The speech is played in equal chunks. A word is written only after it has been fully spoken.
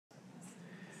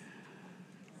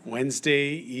Wednesday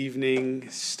evening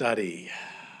study.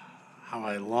 How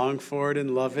I long for it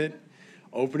and love it.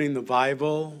 Opening the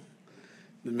Bible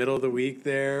in the middle of the week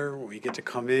there, where we get to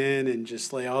come in and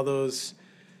just lay all those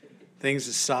things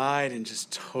aside and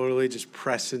just totally just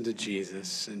press into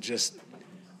Jesus and just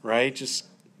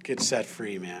get set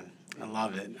free, man. I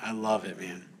love it. I love it,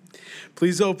 man.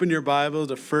 Please open your Bible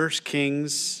to 1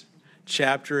 Kings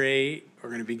chapter 8. We're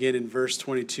going to begin in verse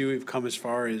 22. We've come as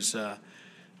far as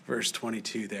verse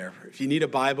 22 there. If you need a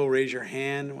Bible, raise your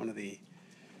hand. One of the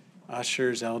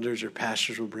ushers, elders, or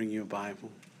pastors will bring you a Bible.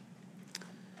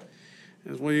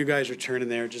 As one of you guys are turning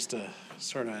there, just a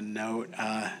sort of a note.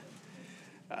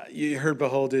 You heard,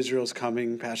 Behold, Israel's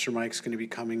coming. Pastor Mike's going to be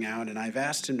coming out, and I've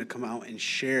asked him to come out and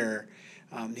share.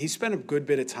 He spent a good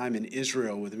bit of time in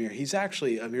Israel with Amir. He's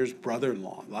actually Amir's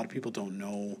brother-in-law. A lot of people don't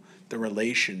know the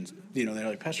relations. You know, they're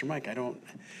like, Pastor Mike, I don't.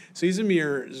 So he's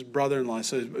Amir's brother-in-law.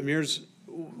 So Amir's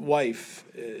wife,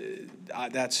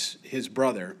 that's his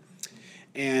brother.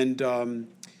 And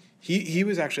he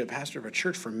was actually a pastor of a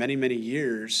church for many, many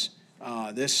years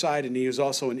this side, and he was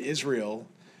also in Israel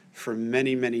for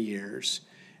many, many years.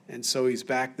 And so he's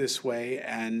back this way,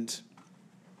 and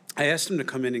I asked him to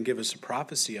come in and give us a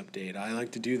prophecy update. I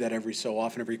like to do that every so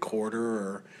often, every quarter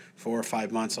or 4 or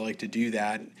 5 months. I like to do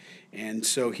that. And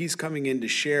so he's coming in to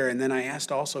share. And then I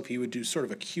asked also if he would do sort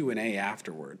of a Q&A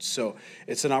afterwards. So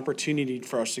it's an opportunity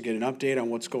for us to get an update on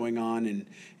what's going on in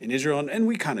Israel. And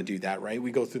we kind of do that, right?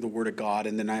 We go through the Word of God.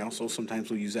 And then I also sometimes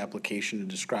will use application to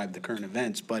describe the current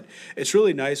events. But it's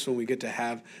really nice when we get to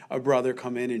have a brother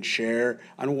come in and share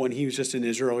on when he was just in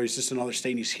Israel or he's just in another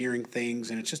state and he's hearing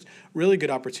things. And it's just really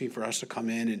good opportunity for us to come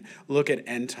in and look at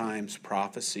end times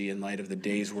prophecy in light of the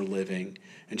days we're living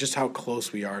and just how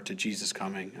close we are to Jesus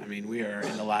coming. I mean, we are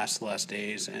in the last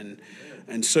days. And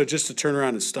so just to turn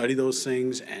around and study those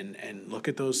things and look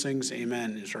at those things,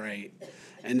 amen, is right.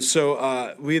 And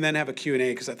so we then have a Q&A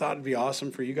because I thought it'd be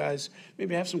awesome for you guys.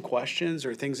 Maybe have some questions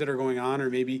or things that are going on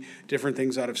or maybe different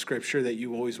things out of Scripture that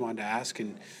you always wanted to ask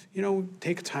and, you know,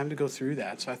 take time to go through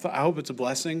that. So I hope it's a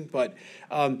blessing, but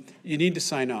you need to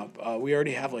sign up. We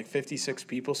already have like 56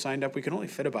 people signed up. We can only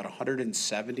fit about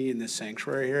 170 in this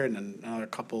sanctuary here and then another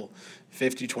couple,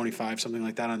 50, 25, something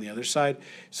like that on the other side.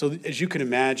 So as you can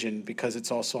imagine, because it's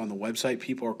also on the website,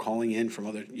 people are calling in from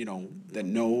other, you know, that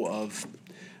know of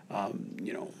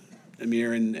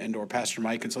Amir and or Pastor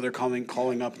Mike, and so they're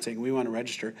calling up and saying, we want to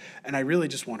register. And I really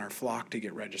just want our flock to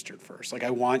get registered first. Like,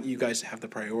 I want you guys to have the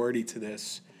priority to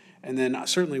this. And then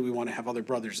certainly we want to have other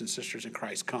brothers and sisters in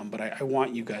Christ come, but I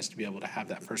want you guys to be able to have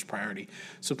that first priority.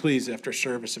 So please, after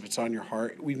service, if it's on your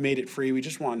heart, we've made it free. We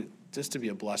just want this to be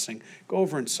a blessing. Go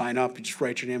over and sign up. You just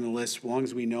write your name on the list. As long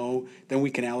as we know, then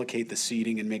we can allocate the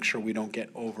seating and make sure we don't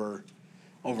get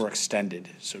overextended,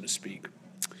 so to speak.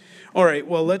 All right,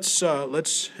 well, let's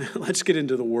get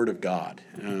into the Word of God.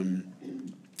 We're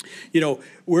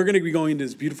going to be going into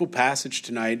this beautiful passage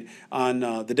tonight on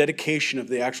the dedication of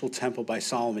the actual temple by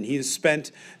Solomon. He has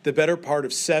spent the better part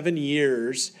of 7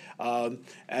 years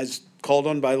as called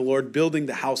on by the Lord, building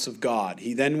the house of God.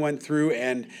 He then went through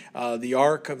and the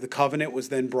Ark of the Covenant was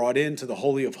then brought into the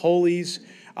Holy of Holies.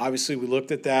 Obviously, we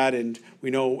looked at that, and we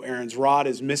know Aaron's rod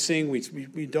is missing.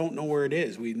 We don't know where it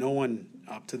is. No one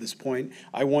up to this point.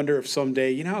 I wonder if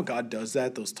someday, you know how God does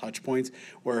that, those touch points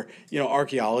where,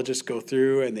 archaeologists go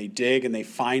through and they dig and they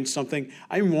find something.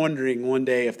 I'm wondering one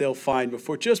day if they'll find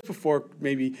just before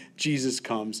maybe Jesus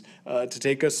comes to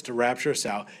take us, to rapture us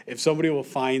out, if somebody will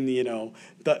find the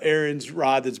Aaron's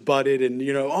rod that's budded and,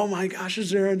 oh my gosh,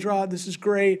 it's Aaron's rod, this is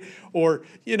great. Or,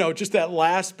 just that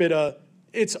last bit of,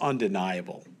 it's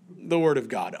undeniable. The Word of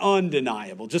God,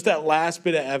 undeniable. Just that last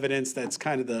bit of evidence that's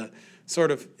kind of the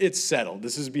sort of, it's settled.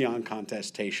 This is beyond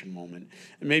contestation moment.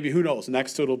 And maybe, who knows,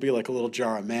 next to it will be like a little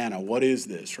jar of manna. What is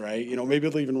this, right? Maybe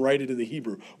they'll even write it in the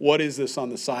Hebrew. What is this on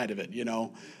the side of it,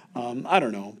 I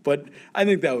don't know. But I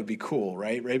think that would be cool,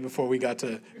 right? Right before we got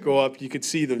to go up, you could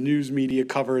see the news media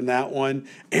covering that one.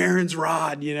 Aaron's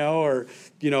rod, or,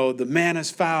 the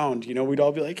manna's found. We'd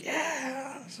all be like,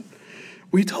 yeah,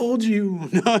 we told you.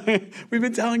 We've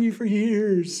been telling you for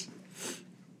years.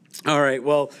 All right,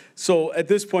 well, so at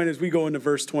this point, as we go into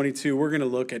verse 22, we're going to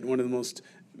look at one of the most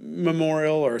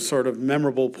memorial or sort of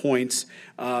memorable points.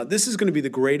 This is going to be the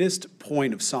greatest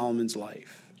point of Solomon's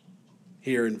life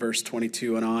here in verse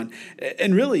 22 and on.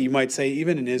 And really, you might say,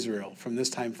 even in Israel from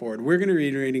this time forward, we're going to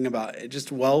be reading about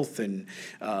just wealth and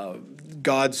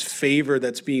God's favor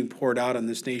that's being poured out on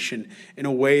this nation in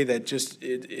a way that just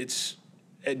it's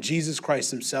Jesus Christ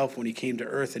himself, when he came to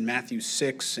earth in Matthew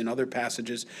 6 and other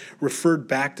passages, referred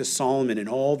back to Solomon in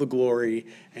all the glory.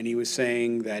 And he was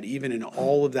saying that even in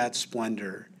all of that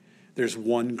splendor, there's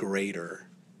one greater.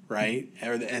 right?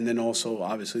 And then also,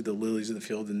 obviously, the lilies of the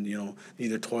field and,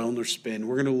 neither toil nor spin.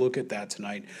 We're going to look at that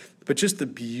tonight. But just the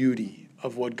beauty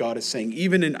of what God is saying.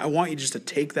 I want you just to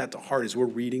take that to heart as we're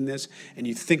reading this and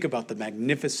you think about the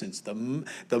magnificence,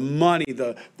 the money,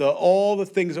 the all the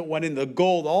things that went in, the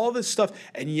gold, all this stuff.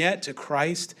 And yet to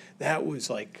Christ, that was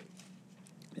like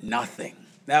nothing.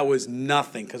 That was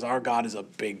nothing because our God is a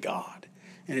big God.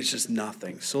 And it's just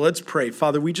nothing. So let's pray.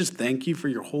 Father, we just thank you for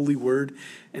your holy word.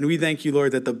 And we thank you,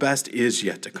 Lord, that the best is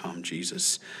yet to come,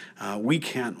 Jesus. We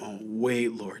can't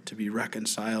wait, Lord, to be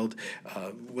reconciled.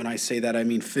 When I say that, I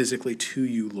mean physically to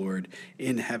you, Lord,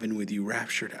 in heaven with you,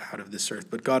 raptured out of this earth.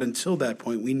 But God, until that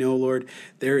point, we know, Lord,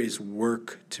 there is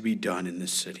work to be done in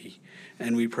this city.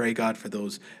 And we pray, God, for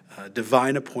those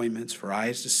divine appointments, for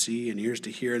eyes to see and ears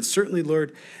to hear. And certainly,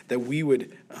 Lord, that we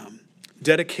would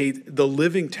dedicate the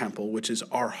living temple, which is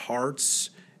our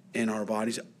hearts and our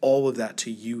bodies, all of that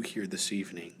to you here this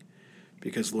evening.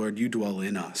 Because, Lord, you dwell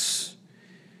in us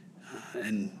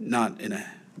and not in a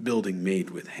building made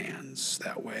with hands.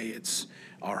 That way, it's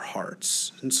our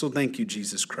hearts. And so thank you,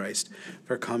 Jesus Christ,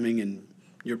 for coming and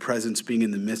your presence being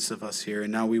in the midst of us here.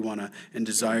 And now we want to and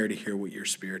desire to hear what your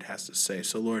Spirit has to say.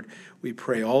 So, Lord, we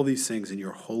pray all these things in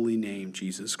your holy name,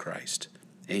 Jesus Christ.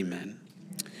 Amen.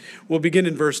 We'll begin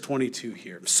in verse 22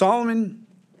 here. Solomon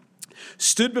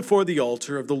stood before the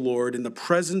altar of the Lord in the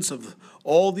presence of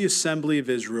all the assembly of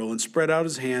Israel and spread out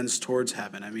his hands towards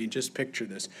heaven. I mean, just picture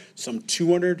this.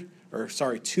 2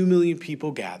 million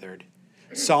people gathered.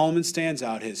 Solomon stands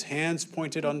out, his hands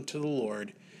pointed unto the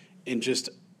Lord in just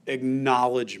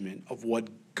acknowledgement of what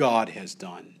God has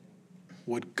done.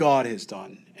 What God has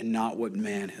done and not what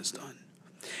man has done.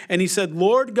 And he said,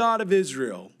 Lord God of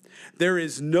Israel, there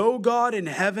is no God in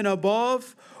heaven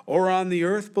above or on the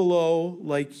earth below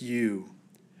like you,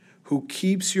 who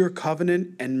keeps your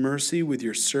covenant and mercy with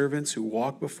your servants who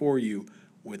walk before you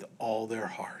with all their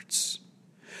hearts.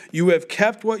 You have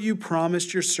kept what you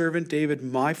promised your servant David,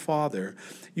 my father.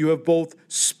 You have both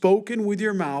spoken with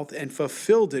your mouth and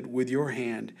fulfilled it with your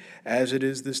hand, as it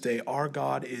is this day. Our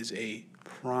God is a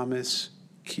promise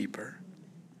keeper.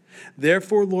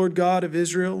 Therefore, Lord God of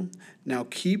Israel, now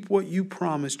keep what you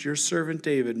promised your servant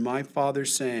David, my father,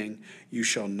 saying, you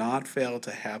shall not fail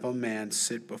to have a man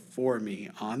sit before me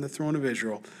on the throne of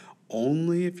Israel,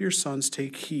 only if your sons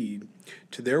take heed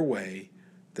to their way,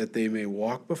 that they may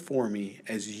walk before me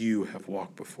as you have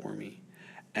walked before me.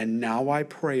 And now I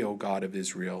pray, O God of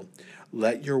Israel,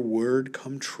 let your word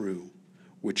come true,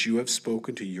 which you have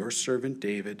spoken to your servant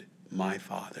David, my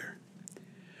father.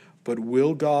 But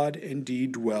will God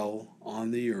indeed dwell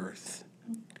on the earth?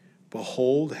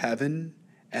 Behold, heaven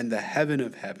and the heaven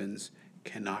of heavens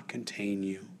cannot contain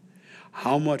you.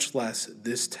 How much less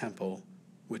this temple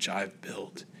which I've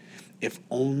built? If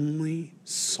only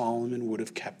Solomon would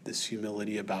have kept this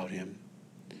humility about him.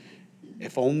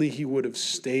 If only he would have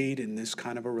stayed in this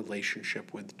kind of a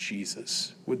relationship with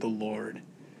Jesus, with the Lord.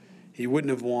 He wouldn't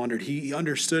have wandered. He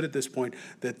understood at this point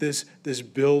that this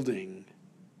building,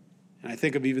 and I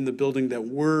think of even the building that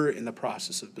we're in the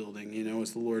process of building,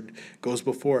 as the Lord goes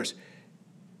before us,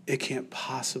 it can't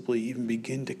possibly even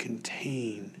begin to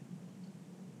contain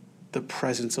the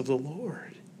presence of the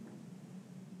Lord.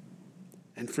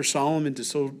 And for Solomon to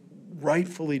so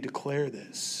rightfully declare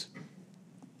this,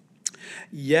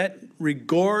 yet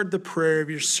regard the prayer of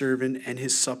your servant and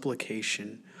his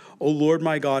supplication, O Lord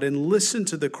my God, and listen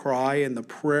to the cry and the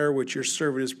prayer which your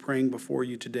servant is praying before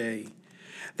you today,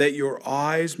 that your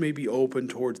eyes may be open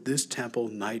towards this temple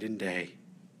night and day,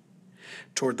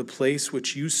 toward the place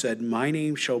which you said, my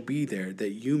name shall be there,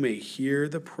 that you may hear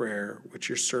the prayer which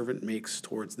your servant makes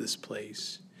towards this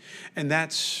place. And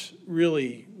that's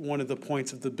really one of the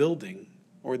points of the building,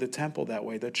 or the temple that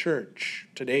way, the church,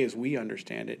 today as we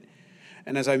understand it.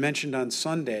 And as I mentioned on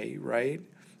Sunday, right,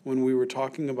 when we were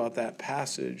talking about that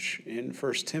passage in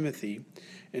 1 Timothy,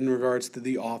 in regards to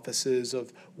the offices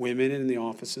of women and the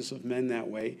offices of men that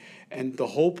way. And the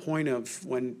whole point of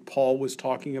when Paul was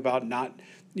talking about not,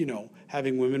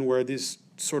 having women wear this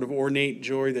sort of ornate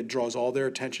jewelry that draws all their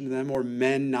attention to them, or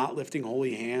men not lifting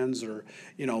holy hands, or,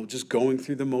 just going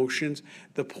through the motions.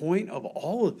 The point of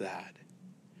all of that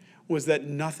was that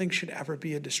nothing should ever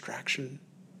be a distraction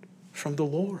from the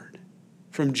Lord,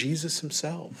 from Jesus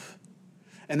himself.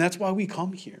 And that's why we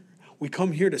come here. We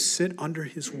come here to sit under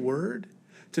his word,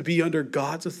 to be under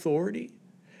God's authority,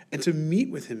 and to meet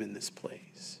with him in this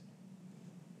place.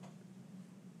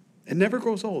 It never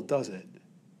grows old, does it?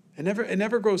 It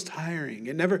never grows tiring.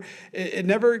 It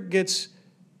never gets,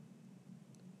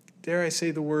 dare I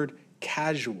say the word,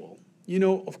 casual.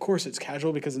 Of course it's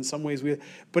casual because in some ways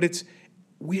but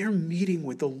we are meeting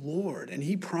with the Lord, and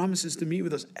he promises to meet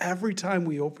with us every time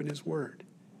we open his word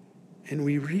and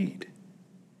we read.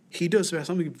 He does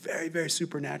something very, very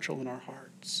supernatural in our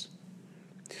hearts.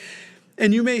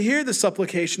 And you may hear the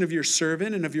supplication of your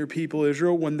servant and of your people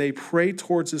Israel when they pray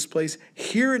towards this place.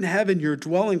 Hear in heaven your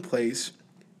dwelling place,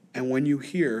 and when you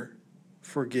hear,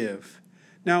 forgive.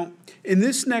 Now, in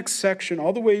this next section,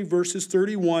 all the way verses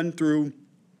 31 through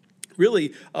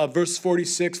really verse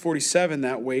 46, 47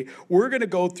 that way, we're going to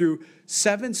go through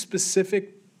 7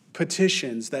 specific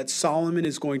petitions that Solomon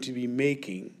is going to be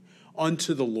making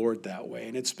unto the Lord that way.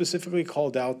 And it's specifically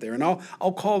called out there. And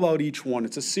I'll call out each one.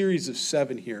 It's a series of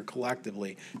 7 here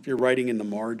collectively, if you're writing in the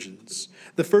margins.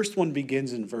 The first one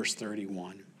begins in verse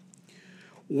 31.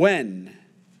 When,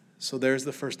 so there's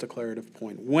the first declarative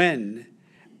point. When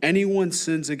anyone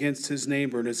sins against his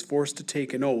neighbor and is forced to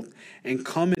take an oath and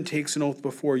come and takes an oath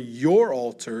before your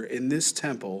altar in this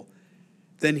temple,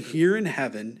 then hear in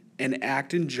heaven and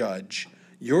act and judge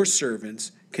your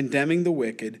servants, condemning the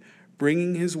wicked,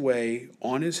 bringing his way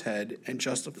on his head, and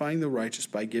justifying the righteous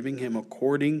by giving him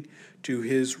according to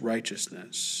his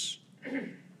righteousness.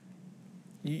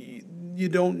 You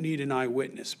don't need an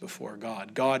eyewitness before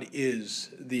God. God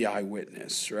is the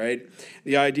eyewitness, right?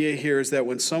 The idea here is that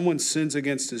when someone sins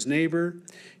against his neighbor,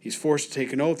 he's forced to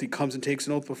take an oath. He comes and takes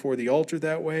an oath before the altar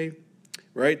that way,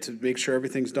 right? To make sure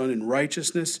everything's done in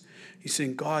righteousness. He's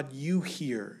saying, God, you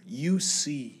hear, you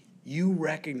see, you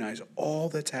recognize all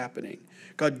that's happening.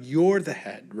 God, you're the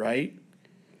head, right?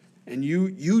 And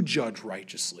you judge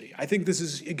righteously. I think this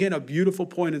is, again, a beautiful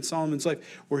point in Solomon's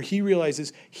life where he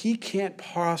realizes he can't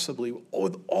possibly,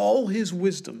 with all his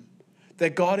wisdom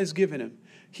that God has given him,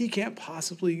 he can't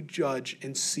possibly judge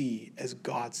and see as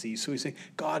God sees. So he's saying,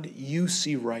 God, you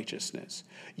see righteousness.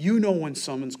 You know when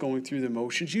someone's going through the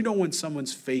motions. You know when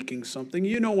someone's faking something.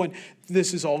 You know when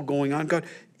this is all going on. God,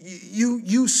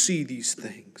 you see these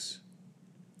things.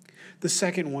 The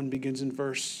second one begins in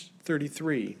verse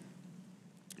 33.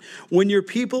 When your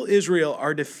people Israel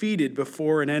are defeated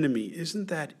before an enemy. Isn't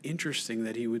that interesting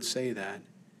that he would say that?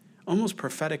 Almost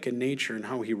prophetic in nature in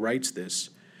how he writes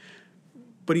this.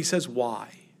 But he says, why?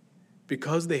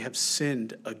 Because they have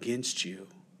sinned against you.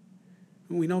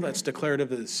 We know that's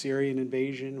declarative of the Syrian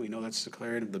invasion. We know that's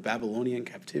declarative of the Babylonian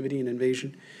captivity and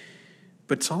invasion.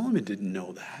 But Solomon didn't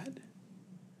know that.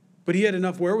 But he had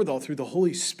enough wherewithal through the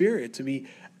Holy Spirit to be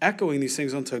echoing these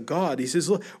things unto God. He says,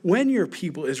 look, when your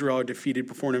people Israel are defeated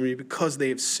before an enemy because they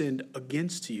have sinned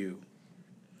against you,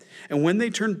 and when they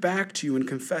turn back to you and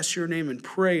confess your name and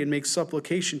pray and make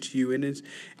supplication to you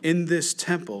in this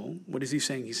temple, what is he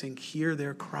saying? He's saying, hear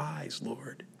their cries,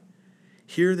 Lord.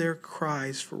 Hear their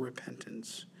cries for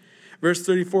repentance. Verse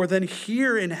 34, then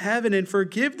hear in heaven and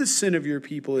forgive the sin of your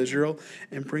people Israel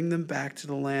and bring them back to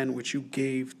the land which you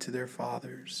gave to their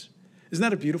fathers. Isn't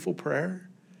that a beautiful prayer?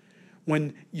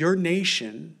 When your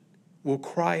nation will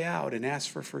cry out and ask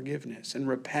for forgiveness and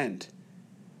repent,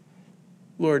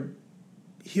 Lord,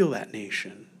 heal that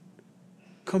nation.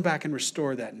 Come back and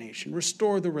restore that nation.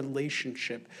 Restore the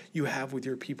relationship you have with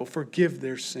your people. Forgive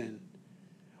their sin.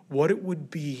 What it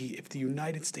would be if the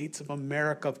United States of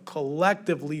America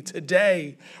collectively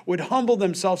today would humble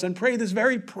themselves and pray this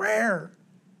very prayer.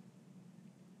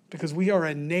 Because we are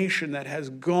a nation that has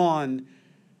gone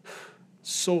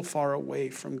so far away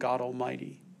from God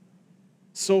Almighty.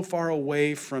 So far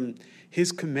away from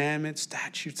his commandments,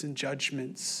 statutes, and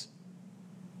judgments.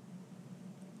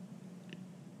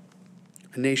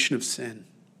 A nation of sin.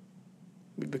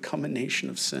 We've become a nation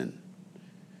of sin.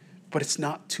 But it's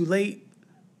not too late.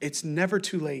 It's never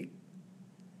too late.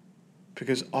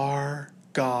 Because our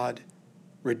God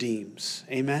redeems.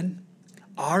 Amen?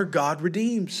 Our God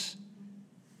redeems.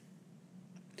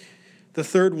 The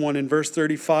third one in verse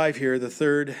 35 here, the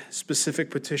third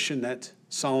specific petition that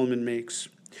Solomon makes.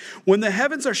 When the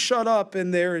heavens are shut up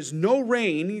and there is no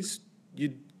rain,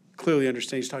 you clearly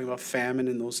understand he's talking about famine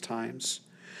in those times.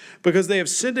 Because they have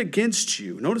sinned against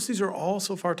you. Notice these are all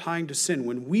so far tying to sin.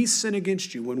 When we sin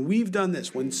against you, when we've done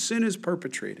this, when sin is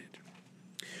perpetrated,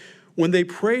 when they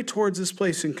pray towards this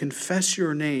place and confess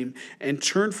your name and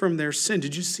turn from their sin.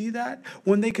 Did you see that?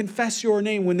 When they confess your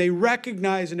name, when they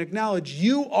recognize and acknowledge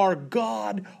you are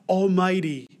God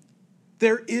Almighty.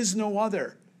 There is no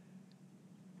other.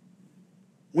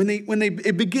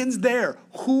 It begins there.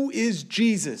 Who is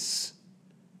Jesus?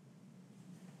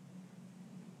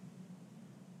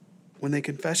 When they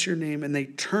confess your name and they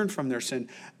turn from their sin.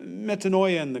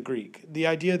 Metanoia in the Greek. The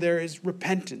idea there is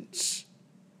repentance.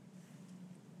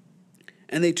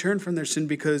 And they turn from their sin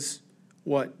because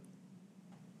what?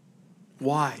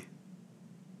 Why?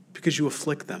 Because you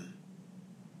afflict them.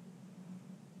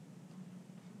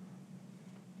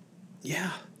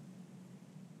 Yeah.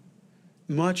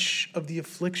 Much of the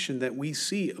affliction that we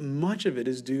see, much of it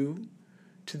is due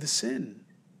to the sin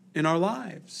in our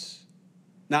lives.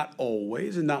 Not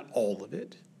always and not all of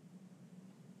it,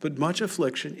 but much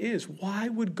affliction is. Why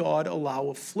would God allow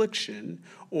affliction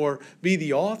or be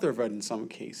the author of it in some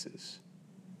cases?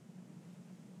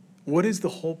 What is the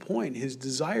whole point? His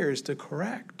desire is to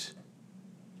correct,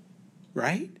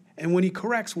 right? And when he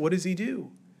corrects, what does he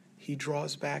do? He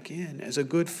draws back in as a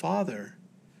good father,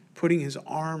 putting his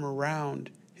arm around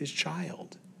his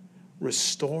child,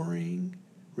 restoring,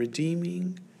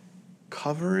 redeeming,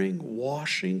 covering,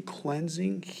 washing,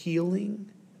 cleansing,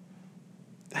 healing.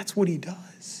 That's what he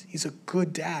does. He's a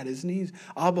good dad, isn't he?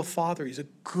 Abba Father, he's a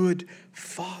good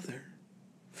father.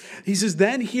 He says,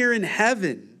 then here in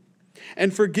heaven,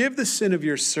 and forgive the sin of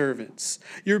your servants,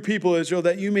 your people Israel,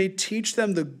 that you may teach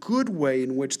them the good way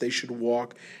in which they should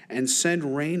walk, and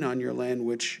send rain on your land,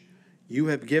 which you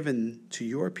have given to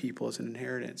your people as an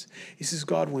inheritance. He says,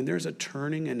 God, when there's a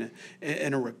turning and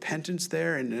a repentance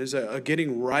there, and there's a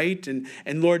getting right, and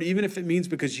Lord, even if it means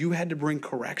because you had to bring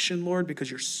correction, Lord, because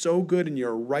you're so good and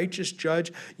you're a righteous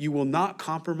judge, you will not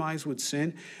compromise with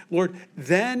sin. Lord,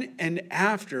 then and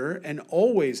after, and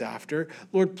always after,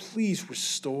 Lord, please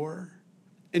restore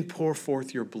and pour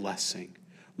forth your blessing.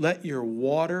 Let your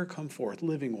water come forth,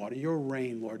 living water, your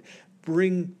rain, Lord.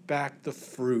 Bring back the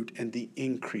fruit and the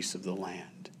increase of the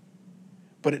land.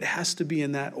 But it has to be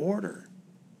in that order.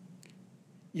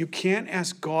 You can't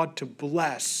ask God to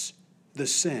bless the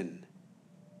sin.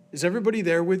 Is everybody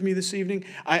there with me this evening?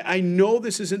 I know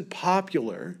this isn't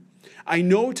popular. I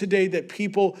know today that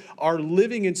people are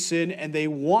living in sin and they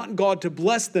want God to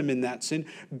bless them in that sin.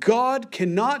 God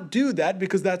cannot do that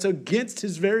because that's against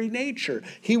his very nature.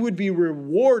 He would be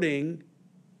rewarding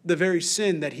the very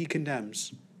sin that he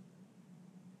condemns.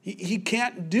 He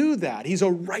can't do that. He's a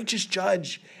righteous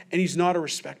judge, and he's not a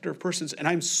respecter of persons. And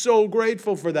I'm so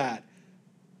grateful for that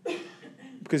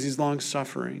because he's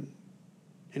long-suffering,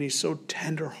 and he's so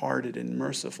tender-hearted and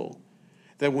merciful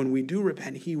that when we do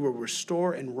repent, he will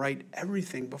restore and right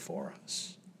everything before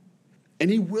us. And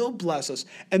he will bless us,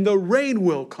 and the rain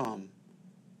will come,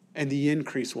 and the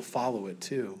increase will follow it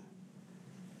too.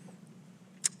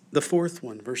 The fourth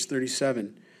one, verse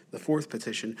 37. The fourth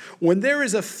petition, when there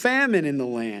is a famine in the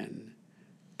land,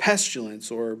 pestilence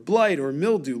or blight or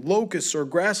mildew, locusts or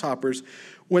grasshoppers,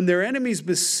 when their enemies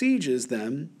besieges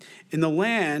them in the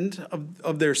land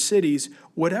of their cities,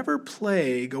 whatever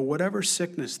plague or whatever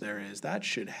sickness there is, that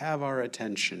should have our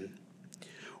attention.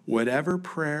 Whatever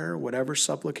prayer, whatever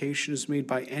supplication is made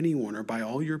by anyone or by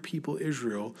all your people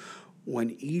Israel,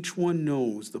 when each one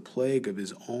knows the plague of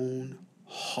his own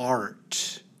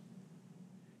heart.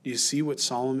 Do you see what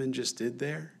Solomon just did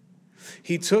there?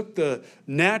 He took the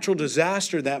natural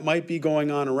disaster that might be going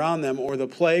on around them, or the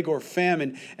plague or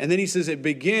famine, and then he says it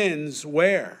begins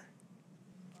where?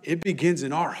 It begins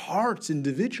in our hearts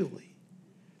individually.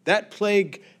 That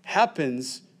plague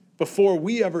happens before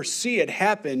we ever see it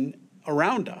happen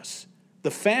around us. The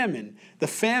famine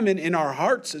in our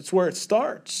hearts, it's where it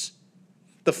starts.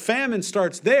 The famine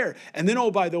starts there, and then, oh,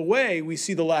 by the way, we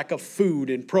see the lack of food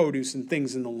and produce and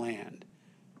things in the land.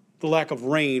 The lack of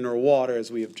rain or water,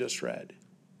 as we have just read.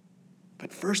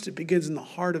 But first it begins in the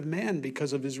heart of man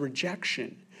because of his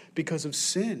rejection, because of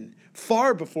sin,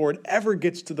 far before it ever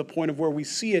gets to the point of where we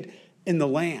see it in the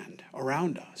land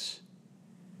around us.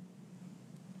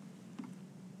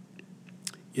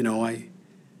 You know,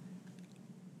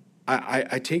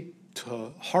 I take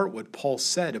to heart what Paul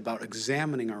said about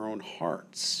examining our own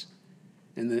hearts.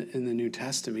 In the New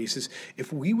Testament, he says,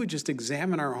 if we would just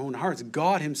examine our own hearts,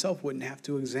 God himself wouldn't have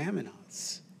to examine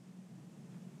us.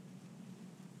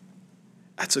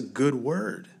 That's a good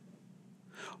word.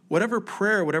 Whatever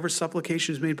prayer, whatever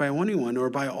supplication is made by anyone or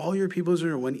by all your people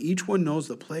Israel, when each one knows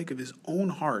the plague of his own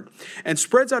heart and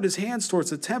spreads out his hands towards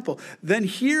the temple, then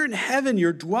hear in heaven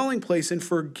your dwelling place and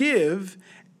forgive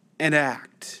and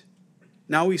act.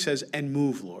 Now he says, and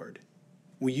move, Lord.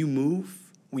 Will you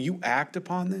move? Will you act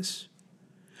upon this?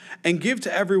 And give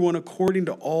to everyone according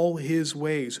to all his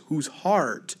ways, whose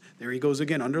heart, there he goes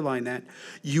again, underline that,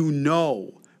 you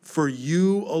know, for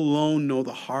you alone know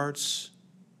the hearts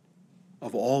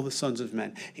of all the sons of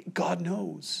men. God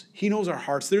knows. He knows our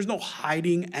hearts. There's no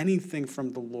hiding anything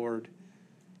from the Lord.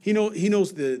 He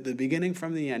knows the beginning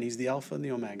from the end. He's the Alpha and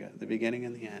the Omega, the beginning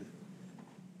and the end.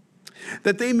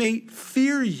 That they may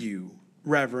fear you,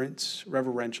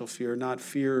 reverential fear, not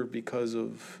fear because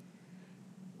of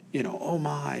oh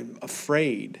my, I'm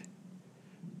afraid.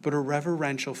 But a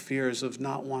reverential fear is of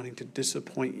not wanting to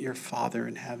disappoint your Father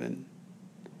in heaven.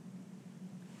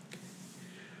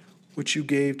 which you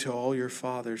gave to all your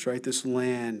fathers, right? This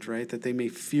land, right? That they may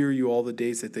fear you all the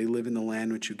days that they live in the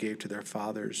land which you gave to their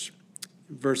fathers.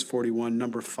 Verse 41,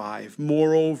 number 5.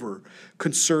 Moreover,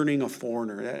 concerning a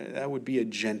foreigner, that would be a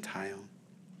Gentile,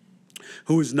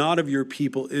 who is not of your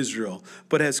people Israel,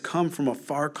 but has come from a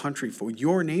far country for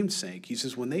your name's sake. He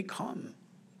says, when they come,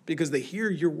 because they hear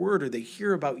your word or they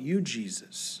hear about you,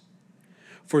 Jesus,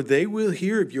 for they will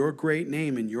hear of your great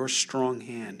name and your strong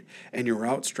hand and your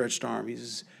outstretched arm. He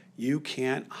says, you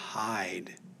can't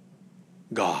hide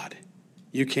God.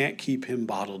 You can't keep him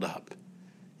bottled up.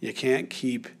 You can't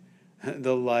keep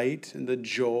the light and the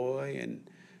joy and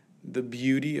the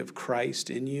beauty of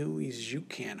Christ in you. He says, you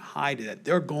can't hide it.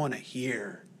 They're going to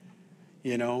hear,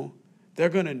 They're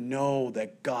going to know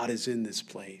that God is in this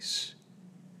place.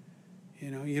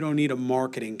 You don't need a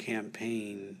marketing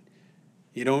campaign.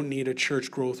 You don't need a church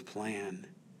growth plan.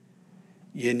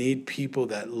 You need people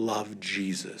that love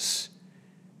Jesus.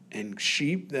 And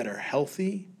sheep that are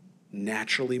healthy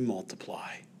naturally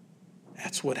multiply.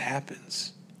 That's what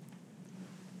happens.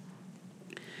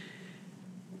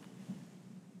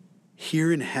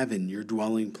 Here in heaven, your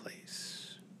dwelling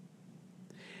place,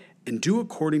 and do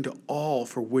according to all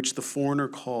for which the foreigner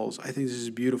calls. I think this is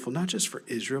beautiful, not just for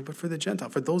Israel, but for the Gentile,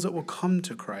 for those that will come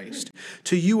to Christ.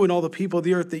 To you and all the people of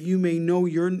the earth, that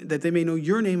they may know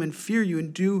your name and fear you,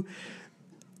 and do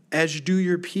as do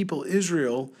your people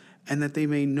Israel, and that they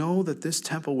may know that this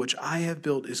temple which I have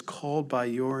built is called by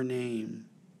your name.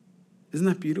 Isn't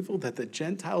that beautiful? That the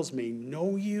Gentiles may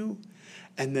know you,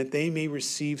 and that they may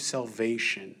receive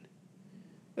salvation.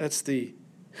 This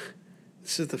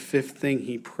is the fifth thing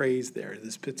he prays there,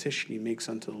 this petition he makes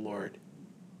unto the Lord.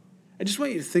 I just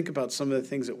want you to think about some of the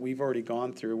things that we've already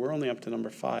gone through. We're only up to number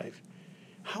 5.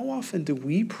 How often do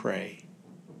we pray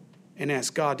and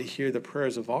ask God to hear the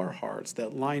prayers of our hearts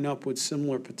that line up with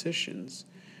similar petitions?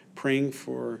 Praying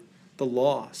for the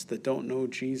lost that don't know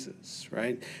Jesus,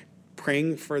 right?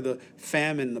 Praying for the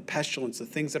famine, the pestilence, the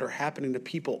things that are happening to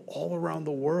people all around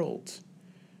the world.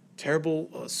 Terrible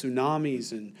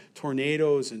tsunamis and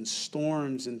tornadoes and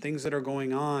storms and things that are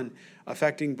going on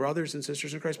affecting brothers and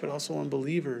sisters in Christ, but also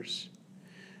unbelievers.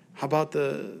 How about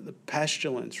the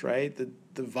pestilence, right?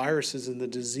 The viruses and the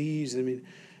disease. I mean,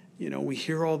 we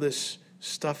hear all this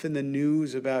stuff in the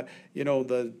news about,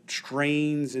 the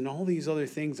strains and all these other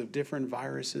things of different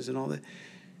viruses and all that.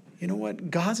 You know what?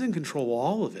 God's in control of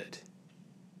all of it.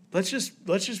 Let's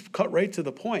just cut right to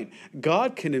the point.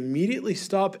 God can immediately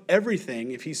stop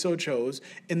everything, if he so chose,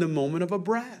 in the moment of a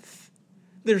breath.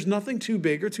 There's nothing too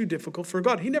big or too difficult for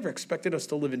God. He never expected us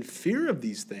to live in fear of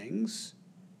these things.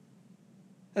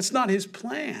 That's not his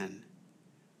plan.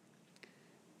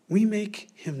 We make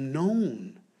him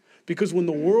known. Because when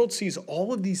the world sees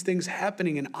all of these things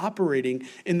happening and operating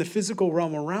in the physical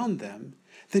realm around them,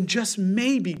 then just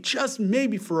maybe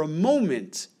for a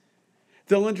moment,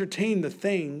 they'll entertain the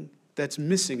thing that's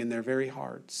missing in their very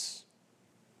hearts.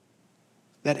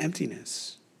 That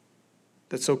emptiness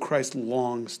that so Christ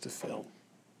longs to fill.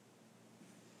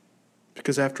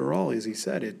 Because after all, as he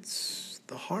said, it's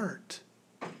the heart.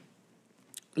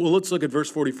 Well, let's look at verse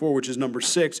 44, which is number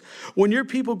 6. When your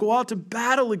people go out to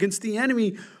battle against the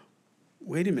enemy,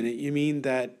 wait a minute, you mean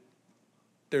that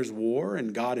there's war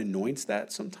and God anoints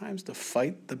that sometimes to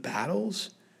fight the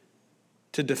battles,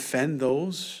 to defend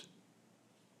those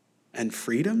and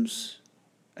freedoms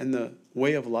and the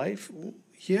way of life?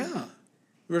 Yeah.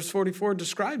 Verse 44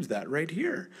 describes that right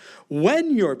here.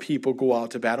 When your people go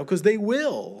out to battle, because they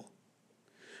will,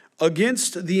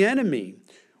 against the enemy,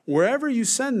 wherever you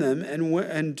send them, and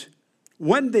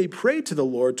when they pray to the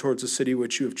Lord towards the city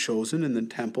which you have chosen and the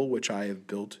temple which I have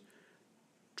built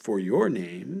for your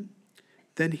name,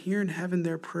 then hear in heaven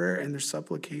their prayer and their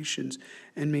supplications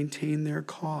and maintain their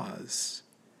cause.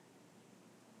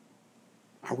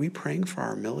 Are we praying for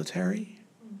our military?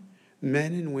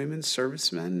 Men and women,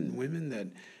 servicemen and women that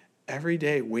every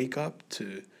day wake up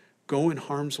to go in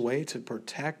harm's way to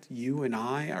protect you and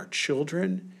I, our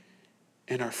children,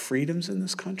 and our freedoms in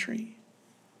this country?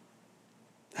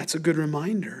 That's a good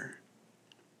reminder.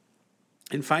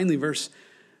 And finally, verse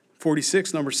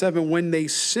 46, number 7, when they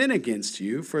sin against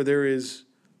you, for there is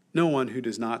no one who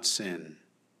does not sin,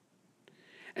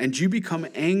 and you become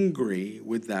angry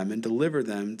with them and deliver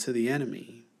them to the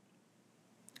enemy.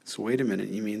 So wait a minute,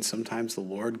 you mean sometimes the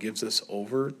Lord gives us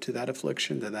over to that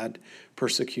affliction, to that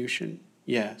persecution?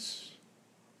 Yes.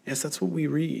 Yes, that's what we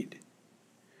read.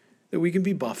 That we can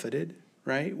be buffeted,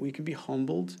 right? We can be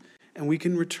humbled, and we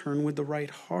can return with the right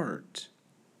heart.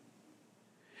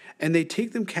 And they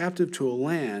take them captive to a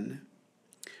land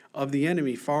of the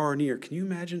enemy far or near. Can you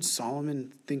imagine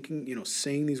Solomon thinking,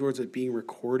 saying these words that being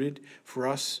recorded for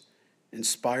us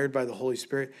inspired by the Holy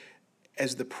Spirit,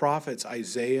 as the prophets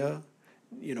Isaiah,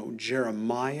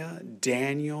 Jeremiah,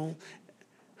 Daniel,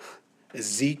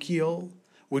 Ezekiel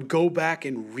would go back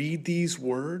and read these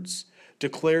words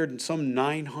declared in some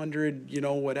 900,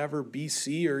 whatever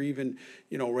BC, or even,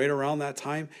 right around that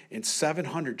time, in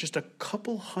 700, just a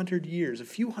couple hundred years, a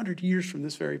few hundred years from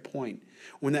this very point,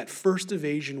 when that first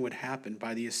invasion would happen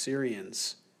by the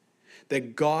Assyrians,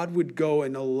 that God would go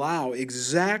and allow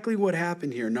exactly what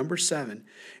happened here. Number 7,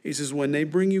 he says, when they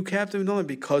bring you captive into the land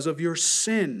because of your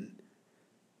sin,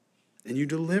 and you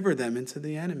deliver them into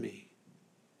the enemy.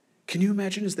 Can you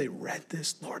imagine as they read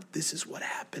this, Lord, this is what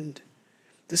happened.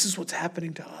 This is what's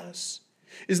happening to us.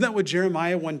 Isn't that what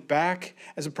Jeremiah went back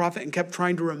as a prophet and kept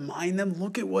trying to remind them?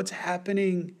 Look at what's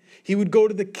happening. He would go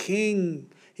to the king.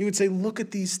 He would say, look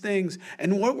at these things.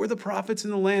 And what were the prophets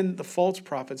in the land, the false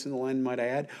prophets in the land, might I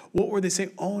add? What were they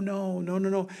saying? Oh, no.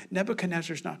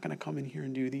 Nebuchadnezzar's not going to come in here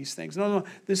and do these things. No,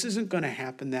 this isn't going to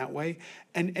happen that way.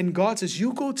 And God says,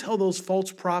 you go tell those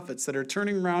false prophets that are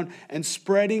turning around and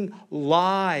spreading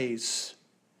lies,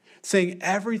 saying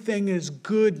everything is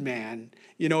good, man.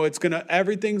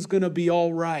 Everything's going to be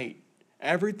all right.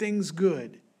 Everything's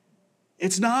good.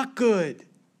 It's not good.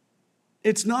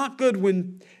 It's not good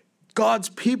when God's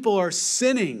people are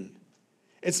sinning.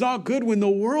 It's not good when the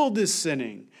world is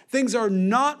sinning. Things are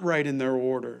not right in their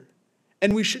order.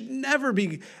 And we should never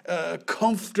be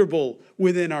comfortable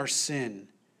within our sin.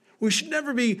 We should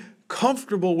never be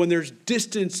comfortable when there's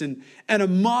distance and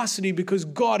animosity because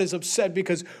God is upset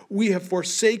because we have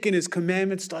forsaken his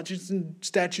commandments,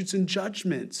 statutes, and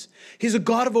judgments. He's a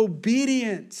God of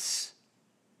obedience.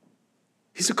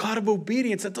 He's a God of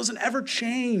obedience that doesn't ever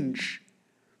change.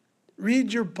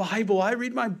 Read your Bible. I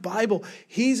read my Bible.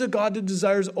 He's a God that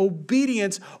desires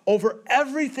obedience over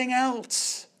everything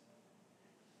else.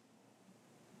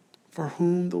 For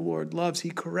whom the Lord loves,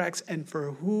 he corrects. And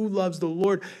for who loves the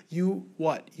Lord, you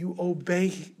what? You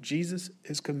obey Jesus,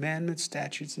 his commandments,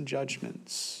 statutes, and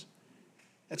judgments.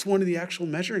 That's one of the actual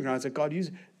measuring rods that God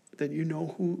uses, that you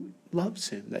know who loves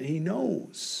him, that he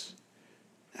knows.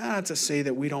 Not to say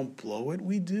that we don't blow it,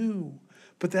 we do.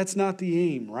 But that's not the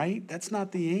aim, right? That's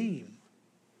not the aim.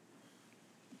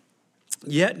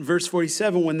 Yet in verse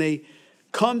 47, when they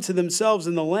come to themselves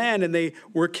in the land and they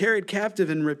were carried captive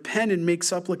and repent and make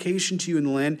supplication to you in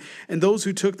the land, and those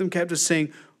who took them captive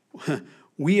saying,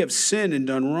 we have sinned and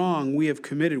done wrong, we have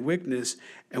committed wickedness.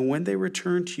 And when they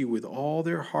returned to you with all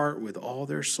their heart, with all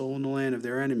their soul in the land of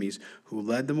their enemies, who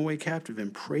led them away captive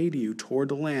and prayed to you toward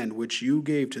the land which you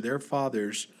gave to their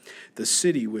fathers, the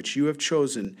city which you have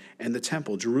chosen, and the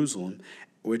temple, Jerusalem,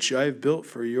 which I have built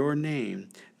for your name,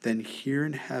 then hear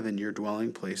in heaven your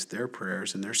dwelling place their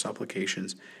prayers and their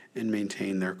supplications, and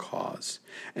maintain their cause.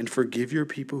 And forgive your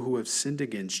people who have sinned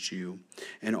against you,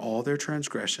 and all their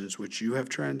transgressions which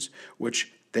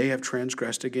they have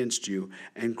transgressed against you,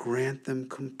 and grant them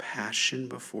compassion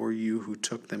before you who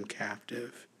took them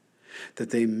captive,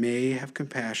 that they may have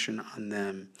compassion on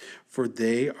them, for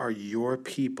they are your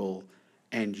people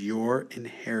and your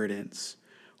inheritance,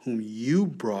 whom you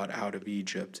brought out of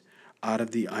Egypt, out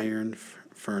of the iron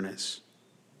furnace.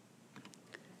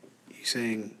 He's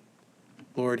saying,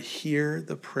 Lord, hear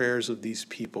the prayers of these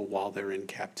people while they're in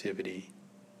captivity.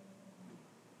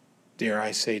 Dare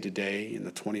I say today, in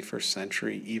the 21st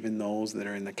century, even those that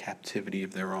are in the captivity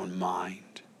of their own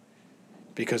mind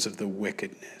because of the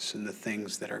wickedness and the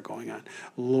things that are going on.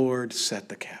 Lord, set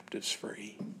the captives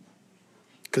free.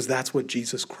 Because that's what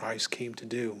Jesus Christ came to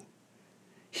do.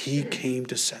 He came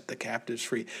to set the captives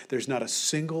free. There's not a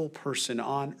single person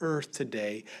on earth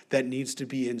today that needs to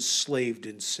be enslaved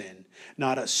in sin.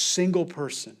 Not a single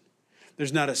person.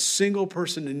 There's not a single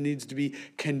person that needs to be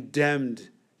condemned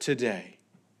today.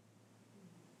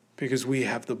 Because we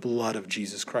have the blood of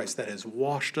Jesus Christ that has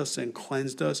washed us and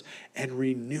cleansed us and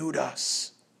renewed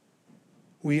us.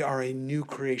 We are a new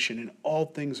creation and all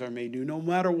things are made new. No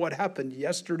matter what happened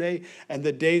yesterday and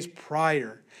the days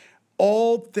prior,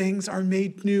 all things are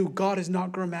made new. God is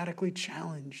not grammatically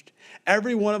challenged.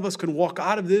 Every one of us can walk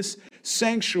out of this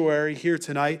sanctuary here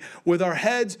tonight with our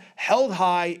heads held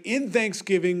high in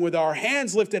thanksgiving, with our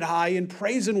hands lifted high in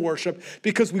praise and worship,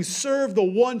 because we serve the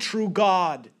one true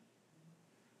God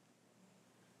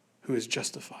who has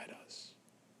justified us,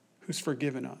 who's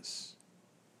forgiven us,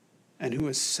 and who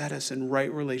has set us in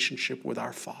right relationship with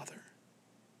our Father.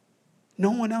 No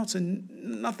one else and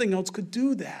nothing else could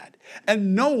do that.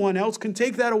 And no one else can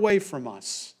take that away from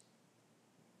us.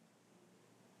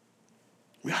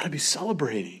 We ought to be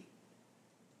celebrating.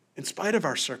 in spite of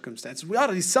our circumstances. We ought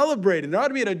to be celebrating. There ought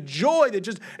to be a joy that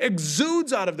just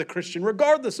exudes out of the Christian,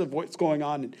 regardless of what's going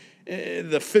on in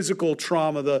the physical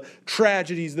trauma, the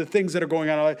tragedies, the things that are going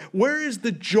on in our life. Where is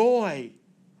the joy?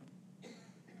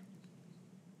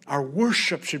 Our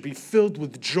worship should be filled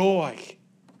with joy.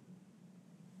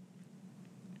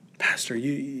 Pastor,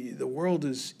 the world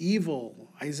is evil.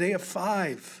 Isaiah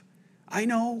 5. I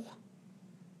know.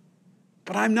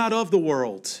 But I'm not of the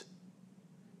world.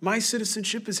 My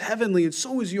citizenship is heavenly, and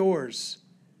so is yours.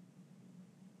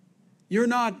 You're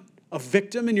not a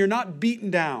victim, and you're not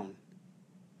beaten down.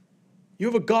 You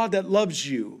have a God that loves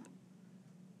you.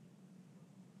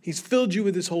 He's filled you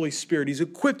with His Holy Spirit. He's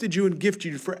equipped you and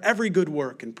gifted you for every good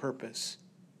work and purpose.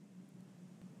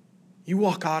 You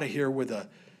walk out of here with an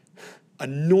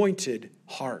anointed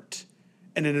heart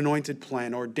and an anointed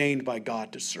plan ordained by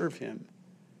God to serve Him,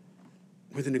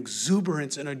 with an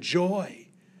exuberance and a joy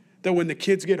that when the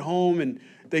kids get home and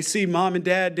they see mom and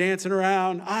dad dancing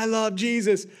around, I love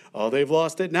Jesus. Oh, they've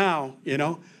lost it now,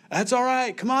 That's all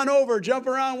right. Come on over, jump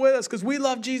around with us because we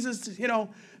love Jesus,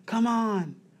 Come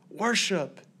on,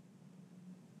 worship.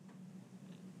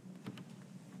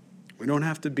 We don't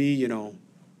have to be,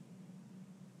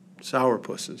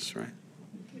 sourpusses, right?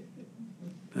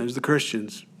 There's the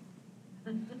Christians.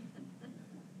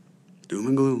 Doom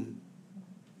and gloom.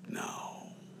 No.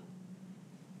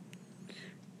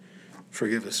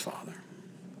 Forgive us, Father.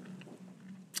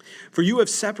 For you have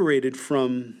separated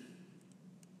from,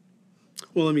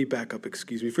 let me back up,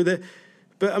 excuse me.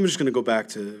 But I'm just going to go back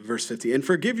to verse 50. And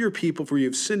forgive your people, for you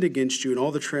have sinned against you, and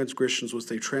all the transgressions which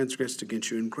they transgressed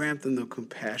against you, and grant them the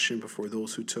compassion before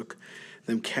those who took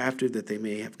them captive, that they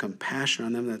may have compassion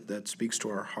on them. That speaks to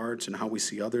our hearts and how we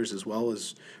see others as well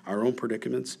as our own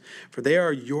predicaments. For they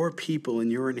are your people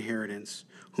and your inheritance,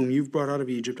 whom you've brought out of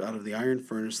Egypt, out of the iron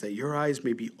furnace, that your eyes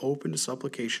may be open to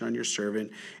supplication on your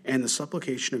servant and the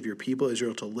supplication of your people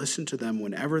Israel, to listen to them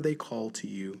whenever they call to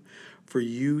you. For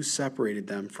you separated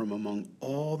them from among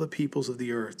all the peoples of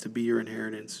the earth to be your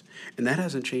inheritance. And that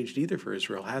hasn't changed either for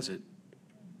Israel, has it?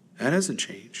 That hasn't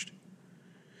changed.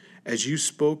 As you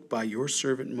spoke by your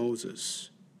servant Moses,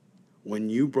 when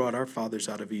you brought our fathers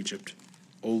out of Egypt,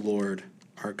 O Lord,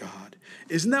 our God.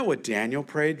 Isn't that what Daniel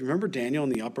prayed? Remember Daniel in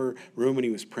the upper room when he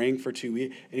was praying for 2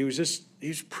 weeks? And he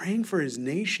was praying for his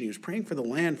nation. He was praying for the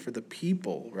land, for the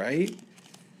people, right?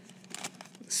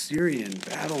 Syria and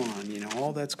Babylon,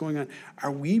 all that's going on.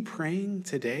 Are we praying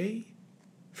today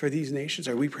for these nations?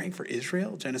 Are we praying for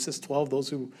Israel? Genesis 12, those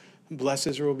who bless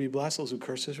Israel will be blessed, those who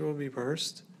curse Israel will be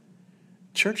cursed.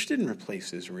 Church didn't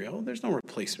replace Israel. There's no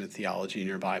replacement theology in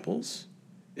your Bibles.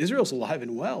 Israel's alive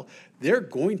and well. They're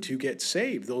going to get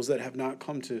saved, those that have not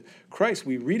come to Christ.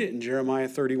 We read it in Jeremiah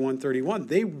 31:31.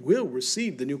 They will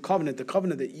receive the new covenant, the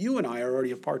covenant that you and I are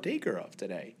already a partaker of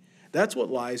today. That's what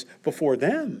lies before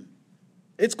them.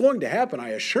 It's going to happen, I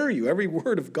assure you. Every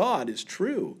word of God is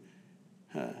true.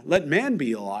 Let man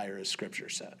be a liar, as Scripture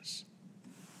says.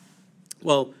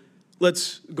 Well,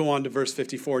 let's go on to verse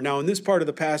 54. Now, in this part of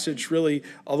the passage, really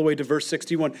all the way to verse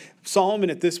 61,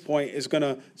 Solomon at this point is going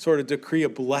to sort of decree a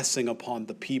blessing upon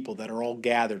the people that are all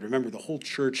gathered. Remember, the whole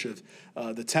church of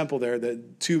the temple there, the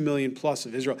 2 million plus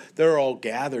of Israel, they're all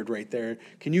gathered right there.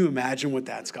 Can you imagine what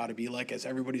that's got to be like as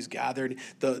everybody's gathered?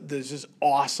 This is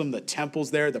awesome. The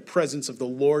temple's there. The presence of the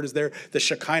Lord is there. The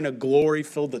Shekinah glory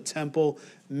filled the temple.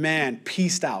 Man,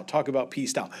 pieced out. Talk about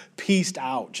pieced out. Pieced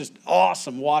out. Just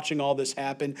awesome watching all this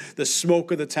happen. The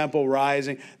smoke of the temple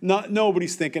rising.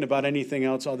 Nobody's thinking about anything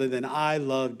else other than I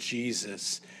love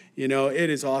Jesus. It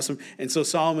is awesome. And so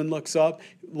Solomon looks up,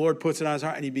 Lord puts it on his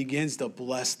heart, and he begins to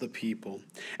bless the people.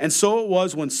 And so it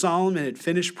was when Solomon had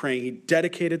finished praying, he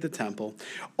dedicated the temple,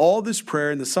 all this prayer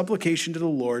and the supplication to the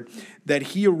Lord, that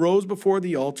he arose before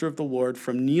the altar of the Lord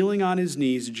from kneeling on his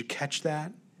knees. Did you catch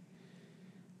that?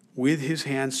 With his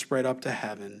hands spread up to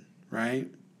heaven, right?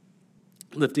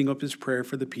 Lifting up his prayer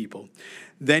for the people.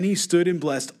 Then he stood and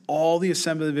blessed all the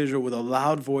assembly of Israel with a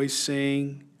loud voice,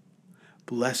 saying,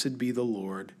 Blessed be the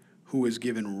Lord, who has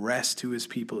given rest to his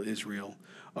people Israel,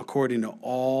 according to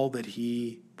all that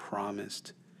he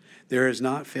promised. There has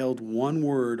not failed one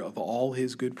word of all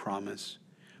his good promise,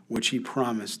 which he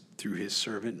promised through his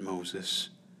servant Moses.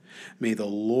 May the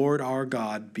Lord our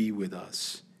God be with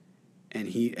us, and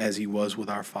he, as he was with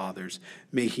our fathers.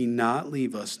 May he not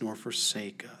leave us nor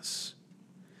forsake us,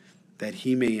 that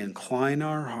he may incline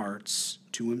our hearts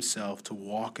to himself, to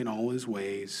walk in all his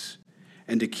ways,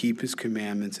 and to keep his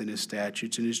commandments and his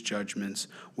statutes and his judgments,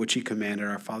 which he commanded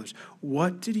our fathers.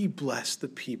 What did he bless the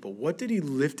people? What did he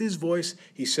lift his voice?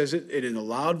 He says it in a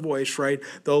loud voice, right?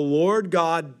 The Lord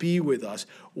God be with us.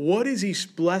 What is he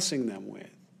blessing them with?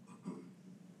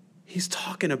 He's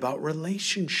talking about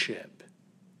relationship.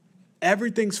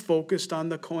 Everything's focused on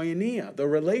the koinonia, the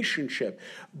relationship.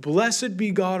 Blessed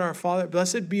be God our Father.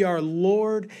 Blessed be our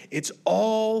Lord. It's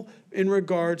all in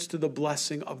regards to the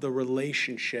blessing of the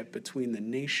relationship between the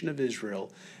nation of Israel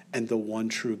and the one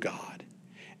true God.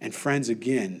 And friends,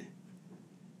 again,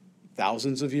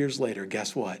 thousands of years later,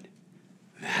 guess what?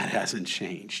 That hasn't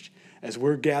changed. As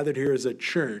we're gathered here as a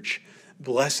church,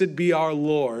 blessed be our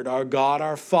Lord, our God,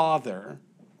 our Father,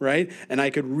 right? And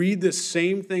I could read the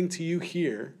same thing to you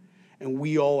here, and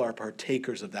we all are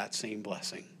partakers of that same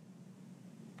blessing.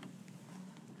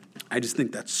 I just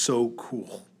think that's so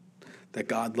cool that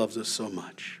God loves us so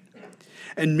much.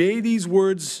 And may these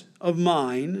words of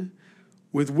mine,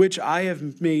 with which I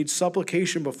have made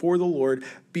supplication before the Lord,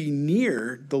 be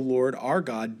near the Lord our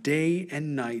God day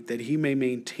and night, that he may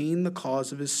maintain the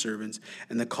cause of his servants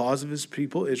and the cause of his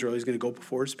people Israel. He's going to go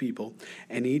before his people,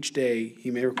 and each day he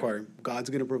may require. God's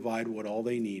going to provide what all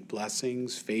they need,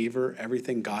 blessings, favor,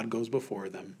 everything. God goes before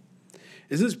them.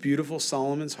 Isn't this beautiful,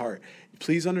 Solomon's heart?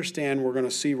 Please understand, we're going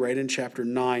to see right in chapter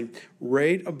 9,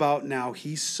 right about now,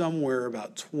 he's somewhere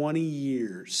about 20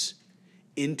 years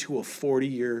into a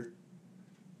 40-year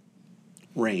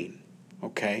reign,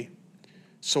 okay?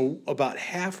 So about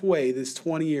halfway, this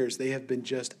 20 years, they have been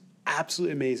just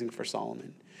absolutely amazing for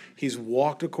Solomon. He's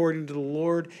walked according to the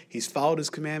Lord. He's followed his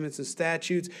commandments and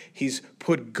statutes. He's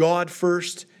put God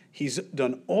first. He's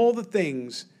done all the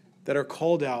things that are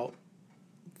called out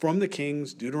from the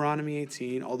kings, Deuteronomy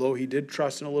 18, although he did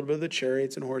trust in a little bit of the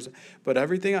chariots and horses, but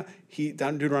everything,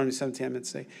 down in Deuteronomy 17, I meant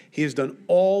to say, he has done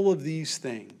all of these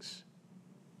things.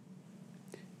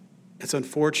 It's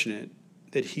unfortunate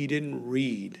that he didn't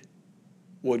read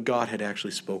what God had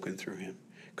actually spoken through him.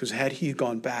 Because had he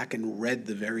gone back and read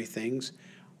the very things,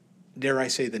 dare I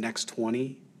say the next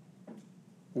 20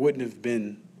 wouldn't have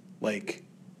been like,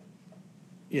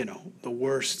 the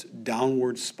worst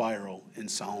downward spiral in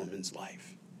Solomon's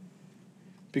life.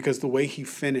 Because the way he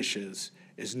finishes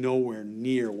is nowhere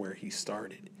near where he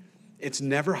started. It's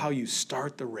never how you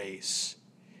start the race.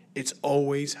 It's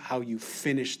always how you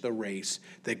finish the race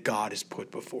that God has put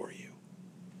before you.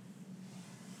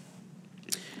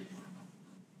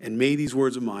 And may these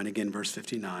words of mine, again, verse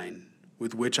 59,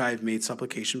 with which I have made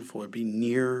supplication before, be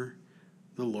near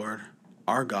the Lord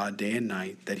our God day and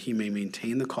night, that he may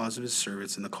maintain the cause of his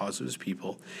servants and the cause of his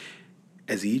people,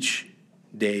 as each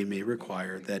day may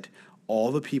require, that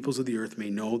all the peoples of the earth may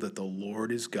know that the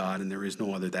Lord is God and there is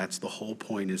no other. That's the whole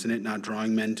point, isn't it? Not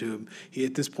drawing men to him.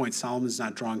 At this point, Solomon's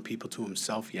not drawing people to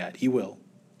himself yet. He will,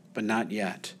 but not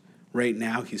yet. Right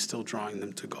now, he's still drawing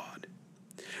them to God.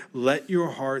 Let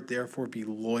your heart, therefore, be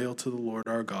loyal to the Lord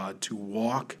our God, to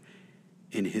walk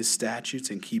in his statutes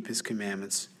and keep his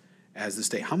commandments as this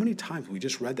day. How many times? We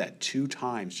just read that 2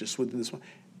 times just within this one.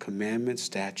 Commandments,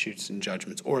 statutes, and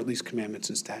judgments, or at least commandments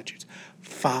and statutes.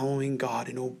 Following God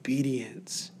in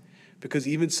obedience. Because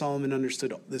even Solomon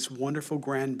understood this wonderful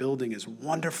grand building is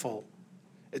wonderful.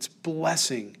 It's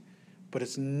blessing, but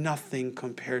it's nothing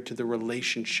compared to the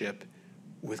relationship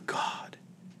with God.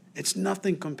 It's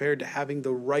nothing compared to having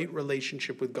the right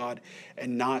relationship with God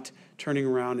and not turning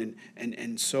around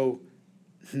and so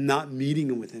not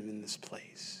meeting with him in this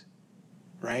place,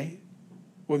 right?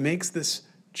 What makes this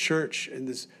church and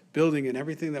this building and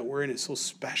everything that we're in is so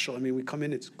special. I mean, we come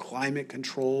in, it's climate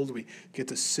controlled. We get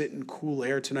to sit in cool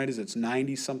air tonight as it's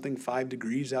 90-something, 5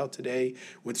 degrees out today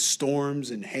with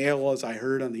storms and hail, as I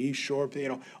heard on the East Shore,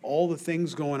 all the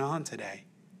things going on today.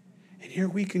 And here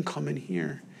we can come in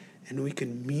here and we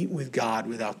can meet with God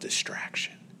without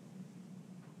distraction.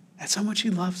 That's how much he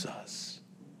loves us.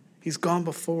 He's gone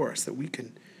before us, that we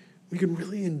can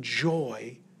really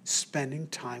enjoy spending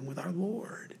time with our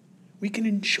Lord. We can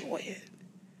enjoy it.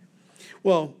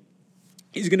 Well,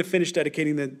 he's going to finish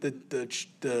dedicating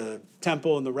the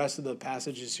temple and the rest of the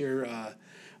passages here,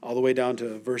 all the way down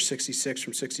to verse 66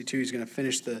 from 62. He's going to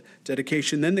finish the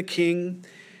dedication. Then the king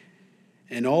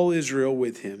and all Israel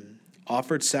with him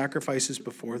offered sacrifices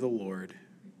before the Lord.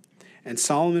 And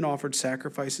Solomon offered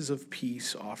sacrifices of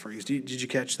peace offerings. Did you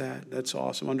catch that? That's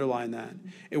awesome. Underline that.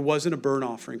 It wasn't a burnt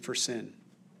offering for sin.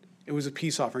 It was a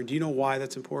peace offering. Do you know why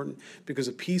that's important? Because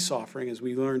a peace offering, as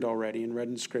we learned already and read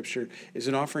in Scripture, is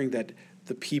an offering that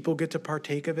the people get to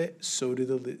partake of it, so do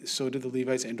the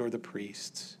Levites and or the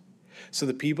priests. So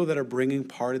the people that are bringing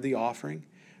part of the offering,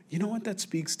 you know what that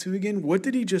speaks to again? What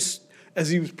did he just, as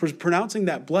he was pronouncing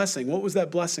that blessing, what was that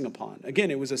blessing upon?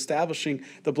 Again, it was establishing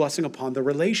the blessing upon the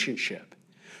relationship.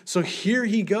 So here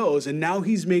he goes, and now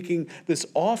he's making this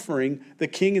offering, the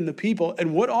king and the people.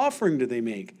 And what offering do they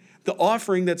make? The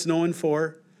offering that's known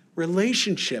for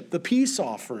relationship, the peace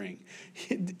offering.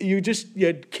 You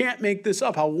can't make this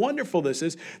up. How wonderful this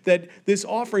is that this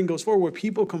offering goes forward where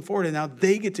people come forward and now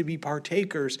they get to be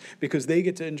partakers because they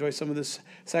get to enjoy some of this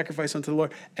sacrifice unto the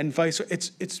Lord and vice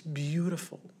versa. It's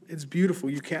beautiful. It's beautiful.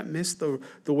 You can't miss the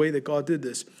way that God did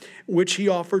this, which he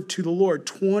offered to the Lord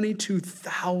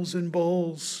 22,000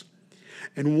 bulls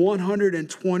and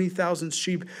 120,000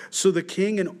 sheep. So the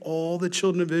king and all the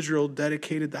children of Israel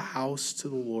dedicated the house to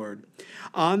the Lord.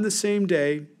 On the same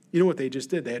day, you know what they just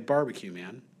did? They had barbecue,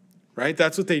 man. Right?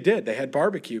 That's what they did. They had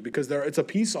barbecue because it's a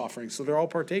peace offering, so they're all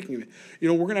partaking of it. You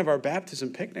know, we're going to have our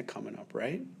baptism picnic coming up,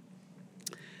 right?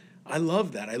 I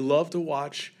love that. I love to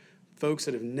watch folks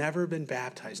that have never been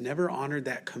baptized, never honored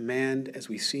that command as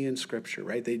we see in Scripture,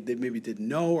 right? They maybe didn't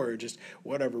know or just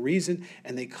whatever reason,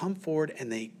 and they come forward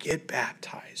and they get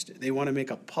baptized. They want to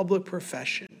make a public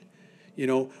profession,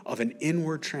 of an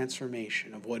inward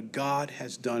transformation of what God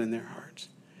has done in their hearts.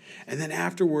 And then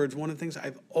afterwards, one of the things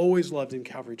I've always loved in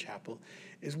Calvary Chapel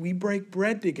is we break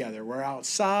bread together. We're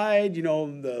outside,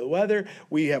 the weather.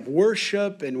 We have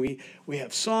worship and we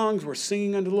have songs. We're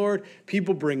singing unto the Lord.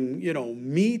 People bring,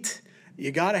 meat.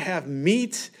 You got to have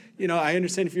meat. I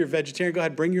understand if you're a vegetarian, go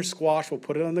ahead, bring your squash. We'll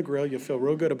put it on the grill. You'll feel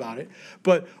real good about it.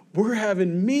 But we're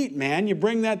having meat, man. You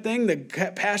bring that thing. The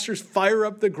pastors fire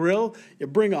up the grill. You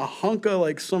bring a hunk of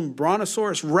like some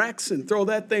Brontosaurus Rex and throw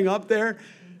that thing up there.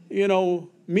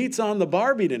 Meat's on the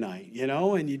Barbie tonight,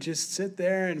 and you just sit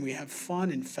there and we have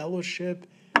fun and fellowship.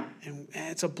 And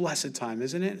it's a blessed time,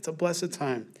 isn't it? It's a blessed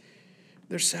time.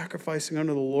 They're sacrificing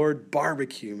unto the Lord,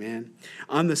 barbecue, man.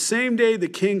 On the same day, the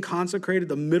king consecrated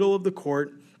the middle of the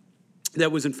court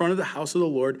that was in front of the house of the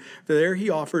Lord. For there he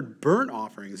offered burnt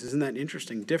offerings. Isn't that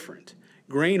interesting? Different.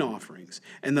 Grain offerings,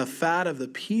 and the fat of the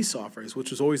peace offerings,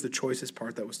 which was always the choicest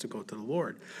part that was to go to the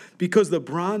Lord. Because the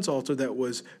bronze altar that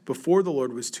was before the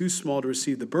Lord was too small to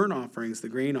receive the burnt offerings, the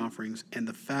grain offerings, and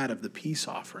the fat of the peace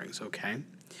offerings, okay?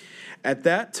 At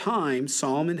that time,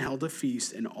 Solomon held a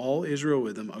feast, and all Israel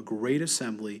with him, a great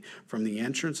assembly, from the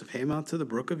entrance of Hamath to the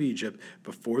brook of Egypt,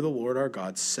 before the Lord our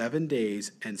God, 7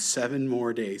 days and 7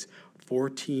 more days,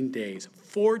 14 days.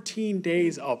 14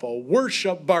 days of a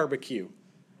worship barbecue.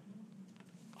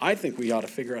 I think we ought to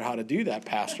figure out how to do that,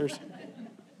 pastors.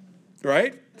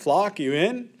 Right? Flock, you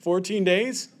in? 14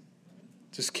 days?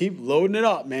 Just keep loading it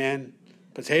up, man.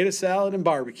 Potato salad and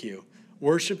barbecue.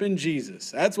 Worshiping Jesus.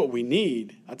 That's what we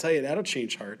need. I'll tell you, that'll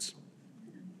change hearts.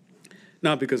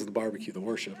 Not because of the barbecue, the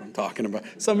worship I'm talking about.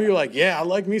 Some of you are like, yeah, I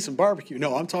like me some barbecue.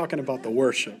 No, I'm talking about the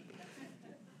worship.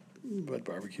 But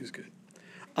barbecue's good.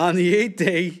 On the 8th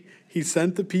day, he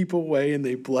sent the people away, and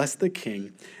they blessed the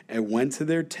king and went to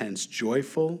their tents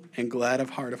joyful and glad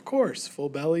of heart. Of course, full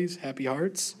bellies, happy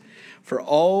hearts, for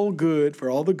all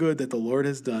the good that the Lord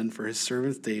has done for his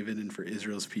servant David and for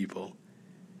Israel's people.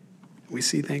 We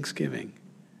see thanksgiving.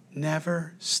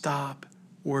 Never stop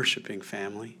worshiping,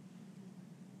 family.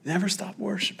 Never stop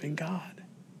worshiping God.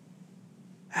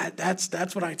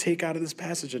 That's what I take out of this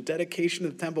passage, a dedication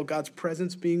to the temple, God's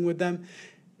presence being with them.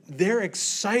 They're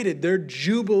excited. They're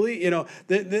jubilee.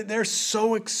 They're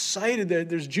so excited.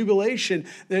 There's jubilation.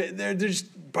 They're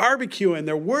just barbecuing.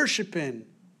 They're worshiping.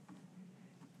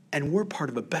 And we're part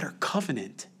of a better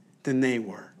covenant than they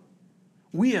were.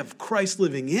 We have Christ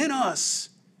living in us.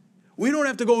 We don't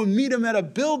have to go and meet him at a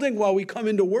building while we come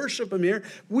in to worship him here.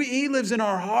 He lives in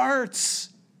our hearts.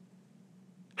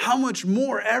 How much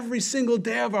more every single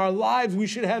day of our lives we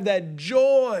should have that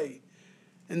joy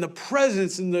and the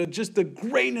presence and just the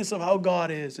greatness of how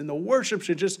God is. And the worship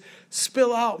should just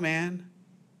spill out, man.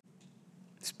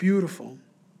 It's beautiful.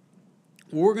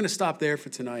 Well, we're going to stop there for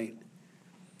tonight.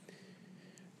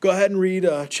 Go ahead and read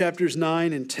chapters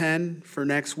 9 and 10 for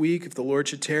next week. If the Lord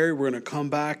should tarry, we're going to come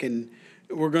back and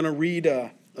we're going to read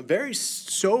a very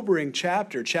sobering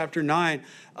chapter, chapter 9,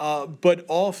 but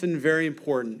often very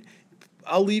important.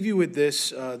 I'll leave you with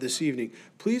this this evening.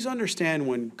 Please understand,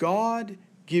 when God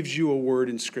gives you a word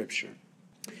in Scripture,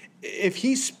 if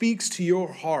he speaks to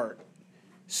your heart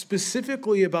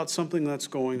specifically about something that's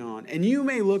going on, and you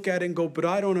may look at it and go, but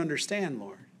I don't understand,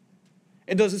 Lord.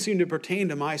 It doesn't seem to pertain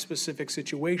to my specific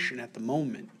situation at the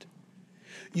moment.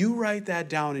 You write that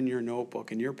down in your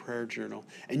notebook, in your prayer journal,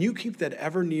 and you keep that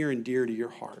ever near and dear to your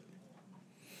heart.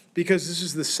 Because this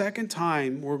is the second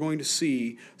time we're going to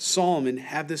see Solomon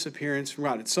have this appearance from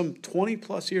God. It's some 20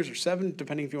 plus years, or 7,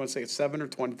 depending if you want to say it's 7 or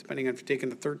 20, depending on if you're taking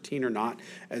the 13 or not,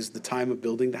 as the time of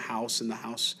building the house and the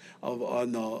house of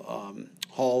on the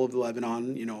Hall of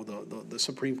Lebanon, the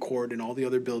Supreme Court and all the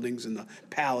other buildings and the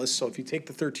palace. So if you take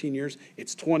the 13 years,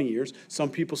 it's 20 years. Some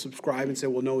people subscribe and say,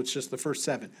 well, no, it's just the first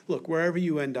 7. Look, wherever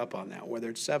you end up on that, whether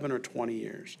it's 7 or 20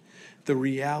 years, the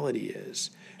reality is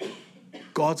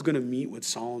God's going to meet with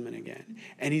Solomon again.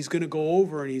 And he's going to go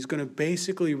over and he's going to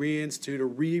basically reinstitute or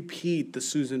repeat the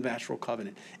Susan-Vacheron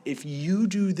covenant. If you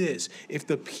do this, if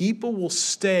the people will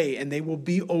stay and they will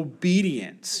be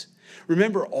obedient.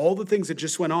 Remember all the things that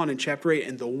just went on in chapter 8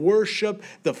 and the worship,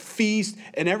 the feast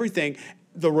and everything.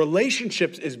 The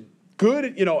relationships is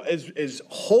good, as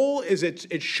whole as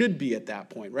it should be at that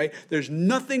point, right? There's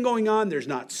nothing going on. There's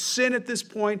not sin at this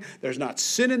point. There's not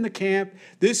sin in the camp.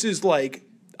 This is like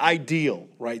ideal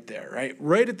right there, right?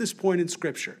 Right at this point in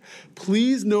Scripture.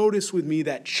 Please notice with me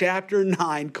that chapter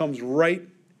 9 comes right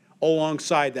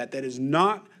alongside that. That is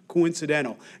not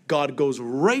coincidental. God goes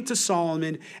right to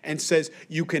Solomon and says,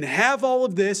 you can have all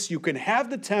of this, you can have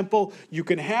the temple, you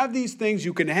can have these things,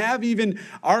 you can have even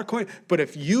our coin, but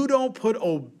if you don't put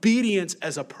obedience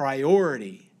as a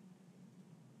priority,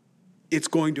 it's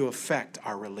going to affect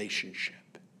our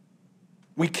relationship.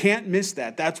 We can't miss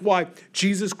that. That's why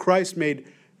Jesus Christ made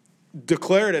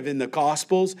declarative in the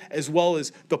Gospels as well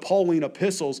as the Pauline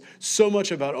epistles so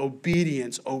much about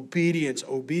obedience, obedience,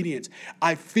 obedience.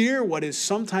 I fear what is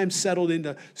sometimes settled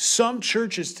into some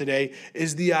churches today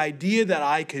is the idea that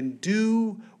I can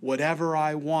do whatever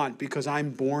I want because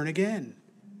I'm born again.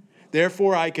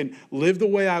 Therefore, I can live the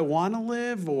way I want to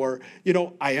live, or,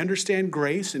 I understand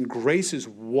grace, and grace is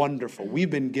wonderful. We've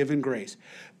been given grace.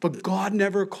 But God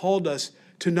never called us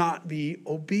to not be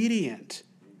obedient.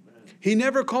 He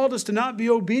never called us to not be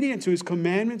obedient to his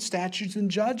commandments, statutes, and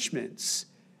judgments.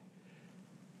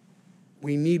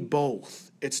 We need both.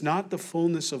 It's not the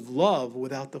fullness of love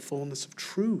without the fullness of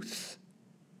truth.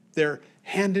 They're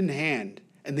hand in hand,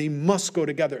 and they must go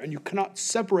together, and you cannot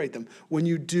separate them. When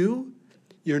you do,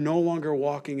 you're no longer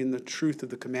walking in the truth of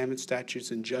the commandments,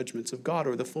 statutes, and judgments of God,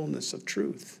 or the fullness of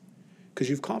truth, because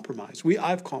you've compromised.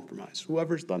 I've compromised.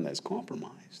 Whoever's done that has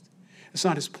compromised. It's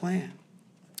not his plan.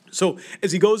 So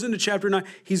as he goes into chapter 9,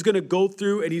 he's going to go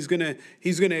through and he's going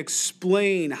to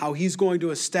explain how he's going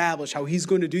to establish, how he's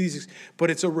going to do these things.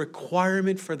 But it's a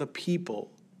requirement for the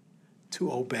people to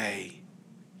obey.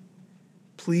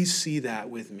 Please see that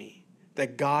with me,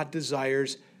 that God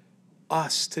desires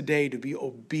us today to be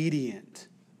obedient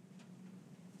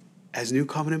as new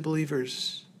covenant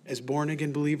believers, as born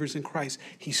again believers in Christ.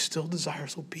 He still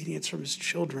desires obedience from his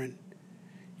children,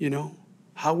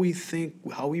 How we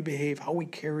think, how we behave, how we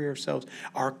carry ourselves.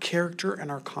 Our character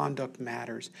and our conduct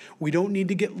matters. We don't need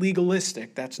to get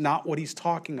legalistic. That's not what he's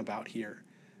talking about here.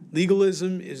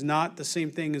 Legalism is not the same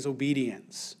thing as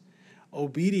obedience.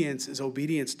 Obedience is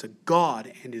obedience to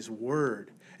God and his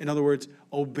word. In other words,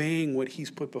 obeying what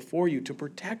he's put before you to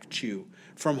protect you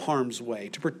from harm's way,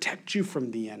 to protect you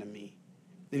from the enemy.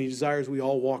 And he desires we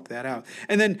all walk that out.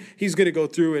 And then he's going to go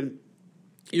through and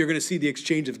you're going to see the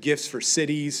exchange of gifts for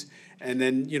cities. And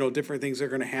then, different things are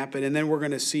going to happen. And then we're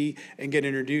going to see and get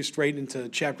introduced right into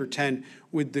chapter 10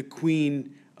 with the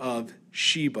queen of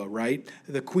Sheba, right?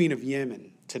 The queen of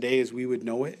Yemen. Today, as we would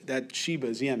know it, that Sheba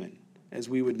is Yemen, as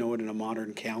we would know it in a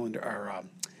modern calendar, or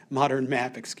modern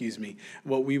map,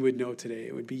 what we would know today,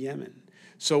 it would be Yemen.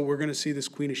 So we're going to see this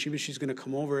queen of Sheba. She's going to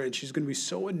come over and she's going to be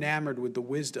so enamored with the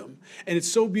wisdom. And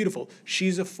it's so beautiful.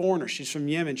 She's a foreigner. She's from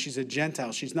Yemen. She's a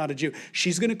Gentile. She's not a Jew.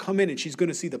 She's going to come in and she's going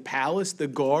to see the palace, the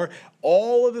gar,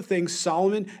 all of the things.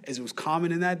 Solomon, as it was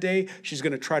common in that day, she's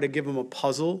going to try to give him a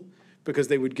puzzle because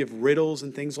they would give riddles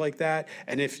and things like that.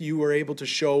 And if you were able to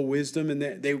show wisdom,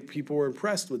 and people were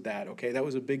impressed with that, okay? That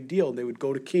was a big deal. They would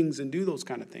go to kings and do those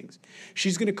kind of things.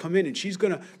 She's going to come in and she's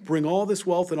going to bring all this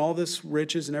wealth and all this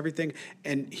riches and everything,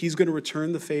 and he's going to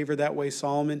return the favor that way,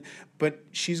 Solomon. But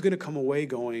she's going to come away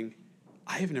going,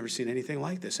 I have never seen anything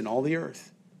like this in all the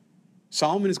earth.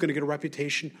 Solomon is going to get a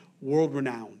reputation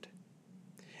world-renowned.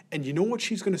 And you know what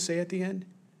she's going to say at the end?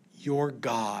 Your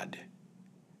God.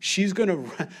 She's going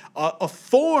to, a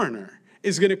foreigner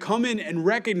is going to come in and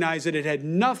recognize that it had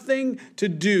nothing to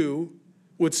do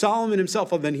with Solomon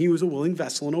himself, other than he was a willing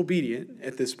vessel and obedient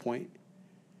at this point.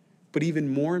 But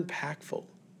even more impactful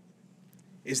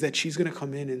is that she's going to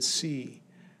come in and see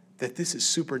that this is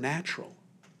supernatural.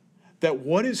 That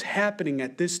what is happening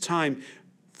at this time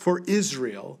for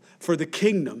Israel, for the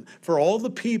kingdom, for all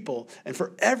the people, and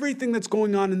for everything that's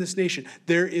going on in this nation,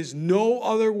 there is no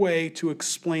other way to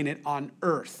explain it on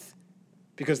earth,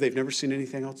 because they've never seen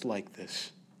anything else like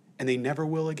this. And they never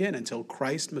will again until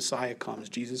Christ, Messiah, comes.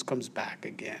 Jesus comes back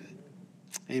again.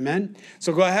 Amen.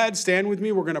 So go ahead, stand with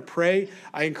me. We're going to pray.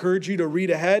 I encourage you to read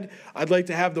ahead. I'd like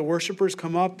to have the worshipers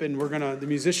come up and the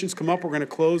musicians come up. We're going to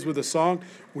close with a song.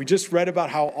 We just read about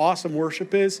how awesome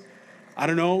worship is. I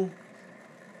don't know.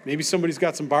 Maybe somebody's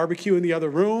got some barbecue in the other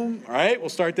room. All right, we'll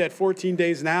start that 14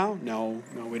 days now. No,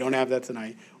 we don't have that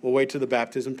tonight. We'll wait till the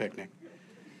baptism picnic.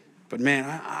 But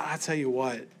man, I tell you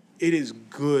what, it is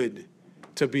good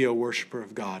to be a worshiper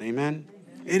of God. Amen.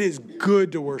 It is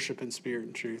good to worship in spirit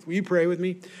and truth. Will you pray with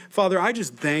me? Father, I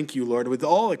just thank you, Lord, with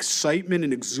all excitement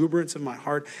and exuberance of my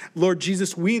heart. Lord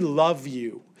Jesus, we love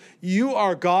you. You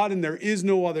are God and there is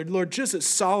no other. Lord, just as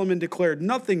Solomon declared,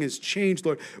 nothing has changed,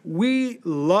 Lord. We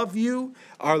love you.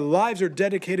 Our lives are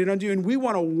dedicated unto you, and we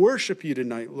want to worship you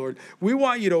tonight, Lord. We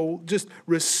want you to just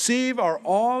receive our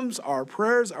alms, our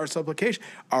prayers, our supplication,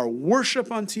 our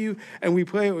worship unto you, and we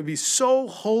pray it would be so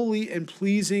holy and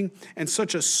pleasing and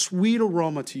such a sweet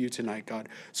aroma to you tonight, God.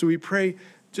 So we pray,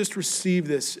 just receive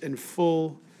this in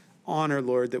full honor,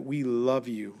 Lord, that we love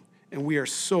you. And we are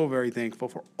so very thankful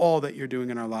for all that you're doing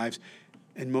in our lives.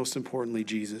 And most importantly,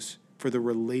 Jesus, for the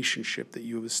relationship that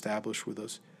you have established with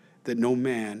us, that no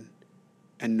man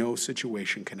and no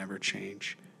situation can ever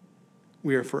change.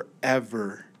 We are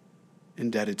forever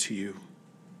indebted to you,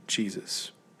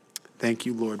 Jesus. Thank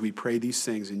you, Lord. We pray these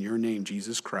things in your name,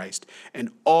 Jesus Christ.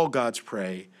 And all God's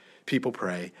people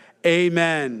pray.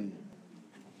 Amen.